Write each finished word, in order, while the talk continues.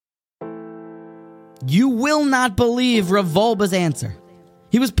You will not believe Rav Wolbe's answer.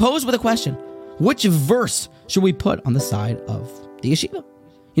 He was posed with a question. Which verse should we put on the side of the yeshiva?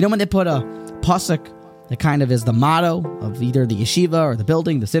 You know when they put a pasuk that kind of is the motto of either the yeshiva or the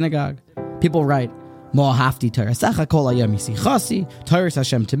building, the synagogue? People write, Mo hafti terasecha kol hayom yisichasi, teres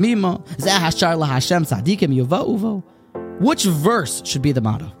Hashem temima, zeh hashar laHashem tzadikim yuva'uvo. Which verse should be the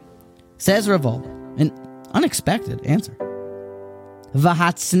motto? Says Rav Wolbe, an unexpected answer.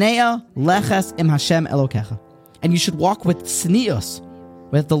 V'hatzneya leches im Hashem Elokecha. And you should walk with Tzniyus,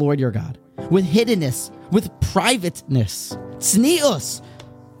 with the Lord your God, with hiddenness, with privateness. Tzniyus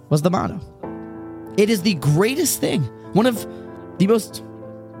was the motto. It is the greatest thing, one of the most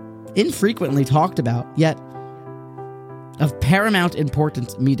infrequently talked about, yet of paramount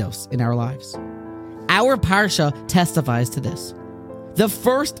importance midos in our lives. Our parsha testifies to this. The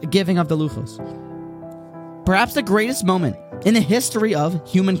first giving of the luchos, perhaps the greatest moment in the history of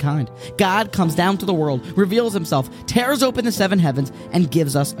humankind. God comes down to the world, reveals himself, tears open the seven heavens, and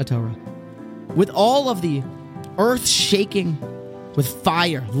gives us a Torah. With all of the earth shaking, with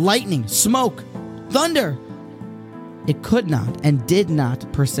fire, lightning, smoke, thunder, it could not and did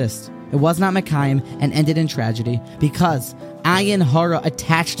not persist. It was not Mekayim and ended in tragedy because Ayin Hara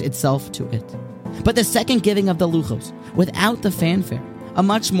attached itself to it. But the second giving of the luchos, without the fanfare, a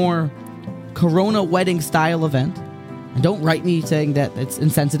much more Corona wedding style event. And don't write me saying that it's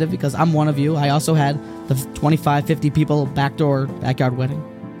insensitive because I'm one of you. I also had the 25, 50 people backyard wedding.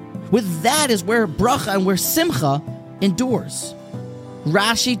 With that is where bracha and where simcha endures.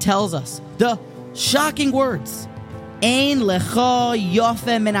 Rashi tells us the shocking words, Ein lecha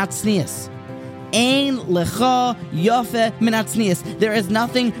yofe min Tzniyus. Ein lecha yofe min Tzniyus. There is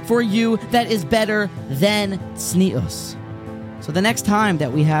nothing for you that is better than Tzniyus. So the next time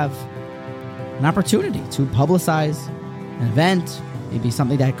that we have an opportunity to publicize an event, maybe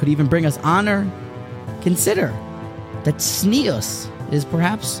something that could even bring us honor, consider that Tzniyus is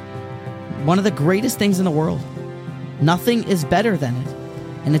perhaps one of the greatest things in the world. Nothing is better than it.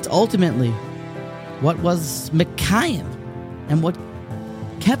 And it's ultimately what was Mekayim and what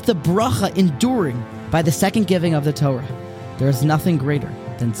kept the bracha enduring by the second giving of the Torah. There is nothing greater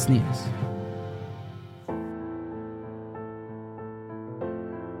than Tzniyus.